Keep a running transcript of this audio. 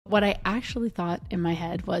What I actually thought in my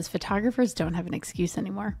head was photographers don't have an excuse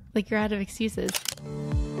anymore. Like, you're out of excuses.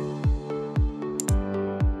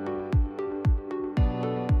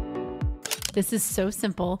 This is so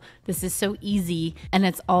simple. This is so easy. And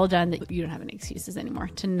it's all done that you don't have any excuses anymore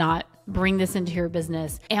to not bring this into your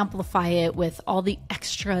business, amplify it with all the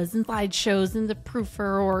extras and slideshows and the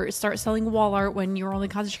proofer, or start selling wall art when you're only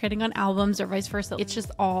concentrating on albums or vice versa. It's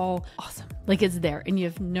just all awesome. Like, it's there and you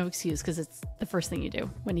have no excuse because it's the first thing you do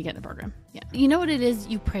when you get in the program. Yeah. You know what it is?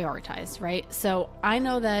 You prioritize, right? So I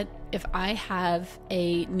know that if I have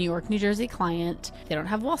a New York, New Jersey client, they don't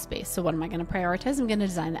have wall space. So what am I going to prioritize? I'm going to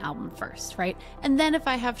design the album first, right? And then if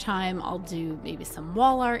I have time, I'll do maybe some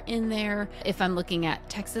wall art in there. If I'm looking at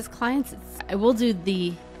Texas clients, I will do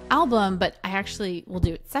the album, but I actually will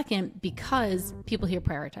do it second because people here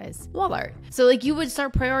prioritize wall art. So like, you would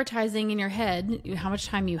start prioritizing in your head how much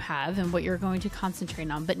time you have and what you're going to concentrate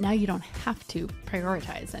on, but now you don't have to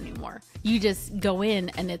prioritize anymore. You just go in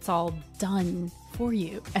and it's all done for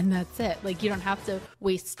you and that's it. Like, you don't have to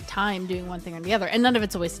waste time doing one thing or the other, and none of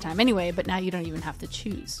it's a waste of time anyway, but now you don't even have to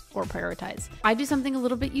choose or prioritize. I do something a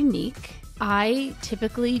little bit unique. I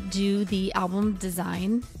typically do the album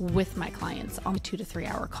design with my clients on a 2 to 3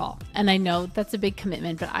 hour call. And I know that's a big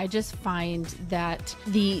commitment, but I just find that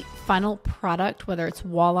the final product, whether it's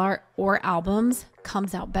wall art or albums,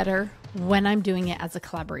 comes out better when I'm doing it as a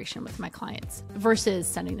collaboration with my clients versus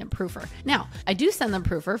sending them proofer. Now, I do send them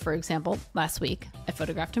proofer. For example, last week, I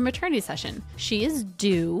photographed a maternity session. She is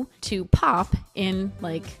due to pop in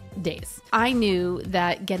like days. I knew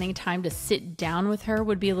that getting time to sit down with her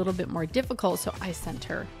would be a little bit more difficult, so I sent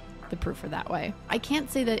her the proofer that way. I can't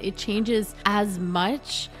say that it changes as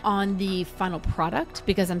much on the final product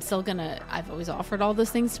because I've always offered all those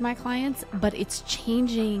things to my clients, but it's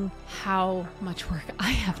changing how much work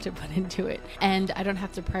I have to put into it. And I don't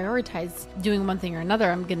have to prioritize doing one thing or another.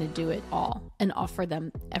 I'm going to do it all and offer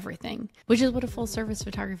them everything, which is what a full service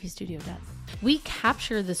photography studio does. We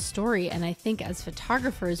capture the story. And I think as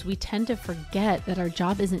photographers, we tend to forget that our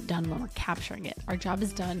job isn't done when we're capturing it. Our job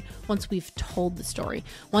is done once we've told the story,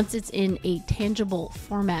 once it's in a tangible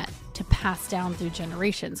format to pass down through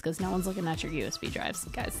generations, because no one's looking at your USB drives,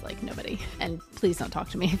 guys, like nobody. And please don't talk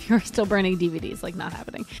to me if you're still burning DVDs, like not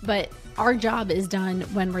happening. But our job is done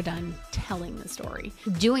when we're done telling the story.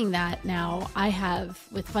 Doing that now, I have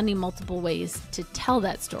with Fundy multiple ways to tell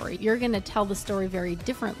that story. You're going to tell the story very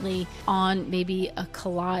differently on maybe a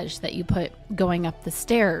collage that you put going up the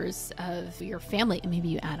stairs of your family, and maybe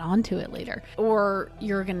you add on to it later. Or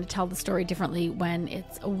you're going to tell the story differently when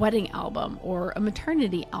it's a wedding album or a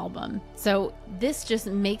maternity album. So this just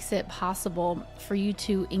makes it possible for you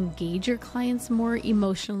to engage your clients more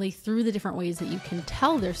emotionally through the different ways that you can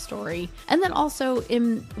tell their story. And then also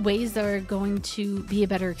in ways that are going to be a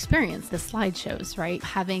better experience, the slideshows, right?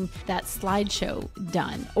 Having that slideshow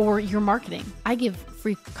done, or your marketing. I give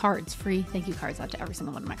free thank you cards out to every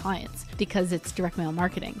single one of my clients because it's direct mail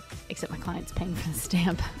marketing, except my client's paying for the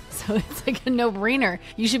stamp. So it's like a no-brainer.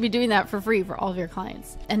 You should be doing that for free for all of your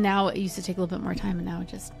clients. And now it used to take a little bit more time, and now it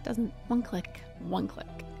just doesn't. One click.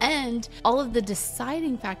 And all of the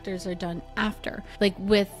deciding factors are done after. Like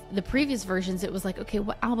with the previous versions, it was like, okay,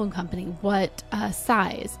 what album company, what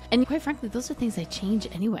size? And quite frankly, those are things I change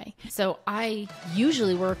anyway. So I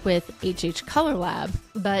usually work with HH Color Lab,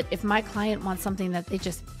 but if my client wants something that they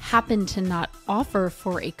just happen to not offer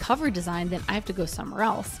for a cover design, then I have to go somewhere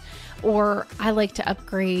else. Or I like to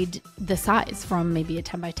upgrade the size from maybe a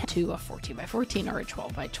 10 by 10 to a 14 by 14 or a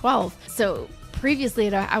 12 by 12. So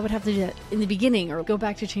previously, I would have to do that in the beginning or go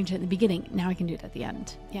back to change it in the beginning. Now I can do it at the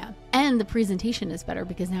end. Yeah. And the presentation is better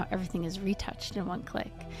because now everything is retouched in one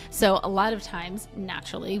click. So a lot of times,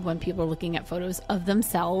 naturally, when people are looking at photos of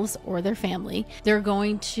themselves or their family, they're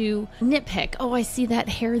going to nitpick. Oh, I see that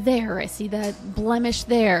hair there. I see that blemish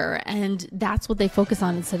there. And that's what they focus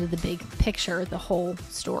on instead of the big picture, the whole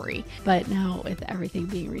story. But now with everything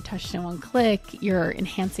being retouched in one click, you're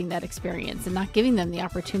enhancing that experience and not giving them the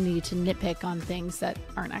opportunity to nitpick on things that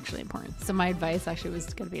aren't actually important. So my advice actually was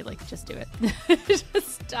going to be like, just do it.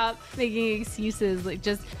 Just stop making excuses, like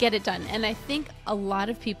just get it done. And I think a lot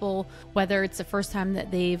of people, whether it's the first time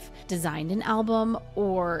that they've designed an album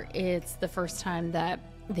or it's the first time that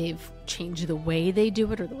they've changed the way they do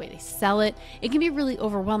it or the way they sell it, it can be really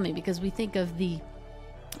overwhelming because we think of the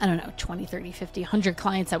 20, 30, 50, 100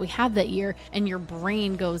 clients that we have that year, and your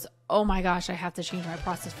brain goes, oh my gosh, I have to change my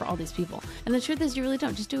process for all these people. And the truth is you really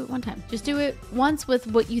don't. Just do it one time. Just do it once with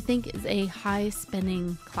what you think is a high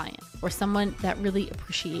spending client or someone that really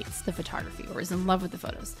appreciates the photography or is in love with the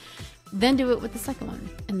photos. Then do it with the second one,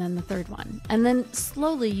 and then the third one. And then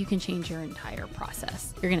slowly you can change your entire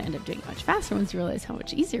process. You're going to end up doing it much faster once you realize how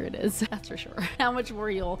much easier it is. That's for sure. How much more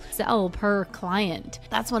you'll sell per client.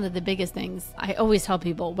 That's one of the biggest things I always tell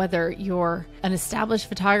people, whether you're an established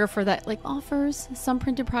photographer that like offers some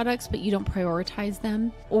printed products, but you don't prioritize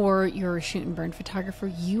them, or you're a shoot and burn photographer,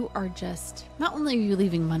 you are just, not only are you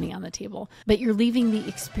leaving money on the table, but you're leaving the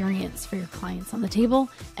experience for your clients on the table,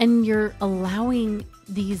 and you're allowing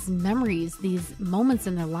these memories, these moments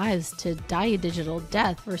in their lives to die a digital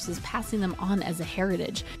death versus passing them on as a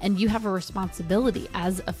heritage. And you have a responsibility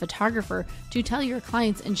as a photographer to tell your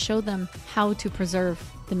clients and show them how to preserve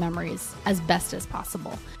the memories as best as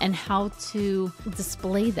possible and how to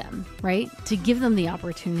display them, right? To give them the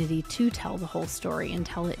opportunity to tell the whole story and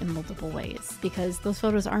tell it in multiple ways, because those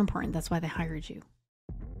photos are important. That's why they hired you.